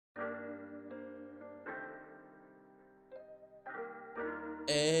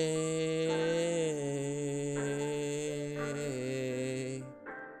Hey,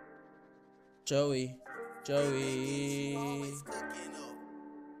 Joey.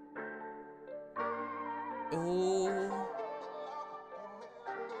 Ooh,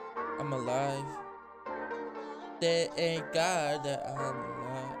 I'm alive. Thank God that I'm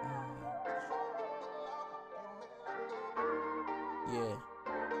alive. Yeah.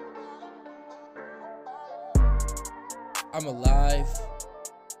 I'm alive.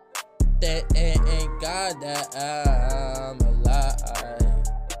 Thank God that I'm alive.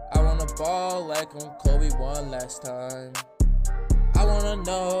 I wanna ball like when Kobe won last time. I wanna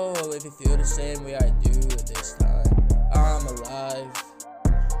know if you feel the same way I do this time. I'm alive.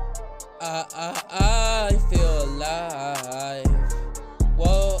 I feel alive.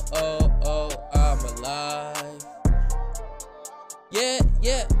 Whoa, I'm alive.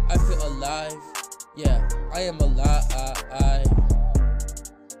 Yeah, I feel alive. Yeah, I am alive.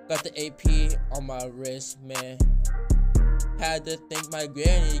 Got the AP on my wrist, man. Had to thank my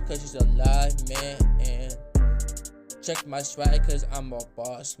granny cause she's alive, man. And check my swag cause I'm a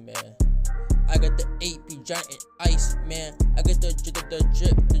boss, man. I got the AP giant ice, man. I got the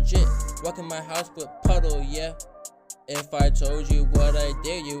drip, legit. Walking my house with puddle, yeah. If I told you what I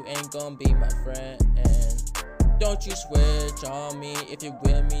did, you ain't gonna be my friend. And don't you switch on me if you're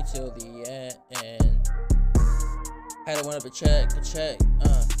with me till the end. Had to one up a check,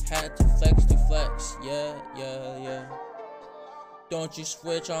 had to flex, yeah. Don't you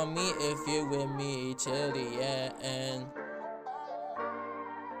switch on me if you're with me till the end.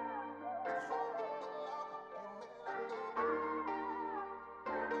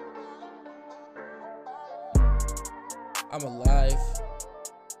 I'm alive.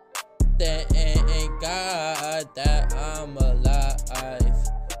 Thank God that I'm alive.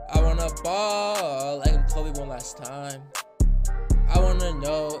 I wanna ball like Kobe won last time. I wanna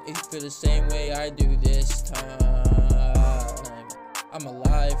know if you feel the same way I do this time. I'm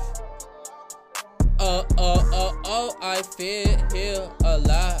alive. I feel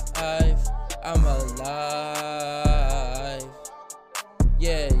alive. I'm alive.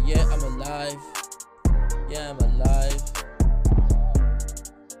 Yeah, I'm alive. Yeah, I'm alive.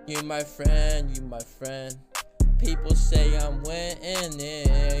 You my friend. People say I'm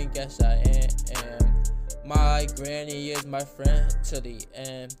winning, guess I am. My granny is my friend till the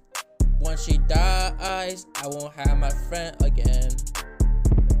end. Once she dies, I won't have my friend again.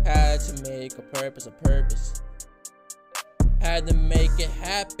 Had to make a purpose. Had to make it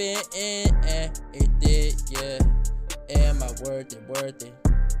happen, and it did, yeah. Am I worth it?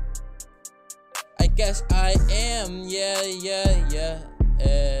 I guess I am, yeah.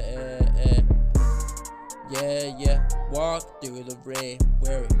 Yeah. Walk through the rain,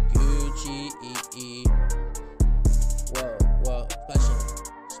 wearing Gucci. Whoa,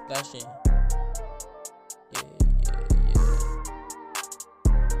 splashing. Yeah.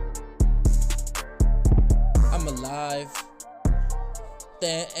 I'm alive.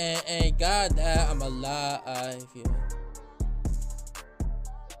 Thank God that I'm alive, yeah.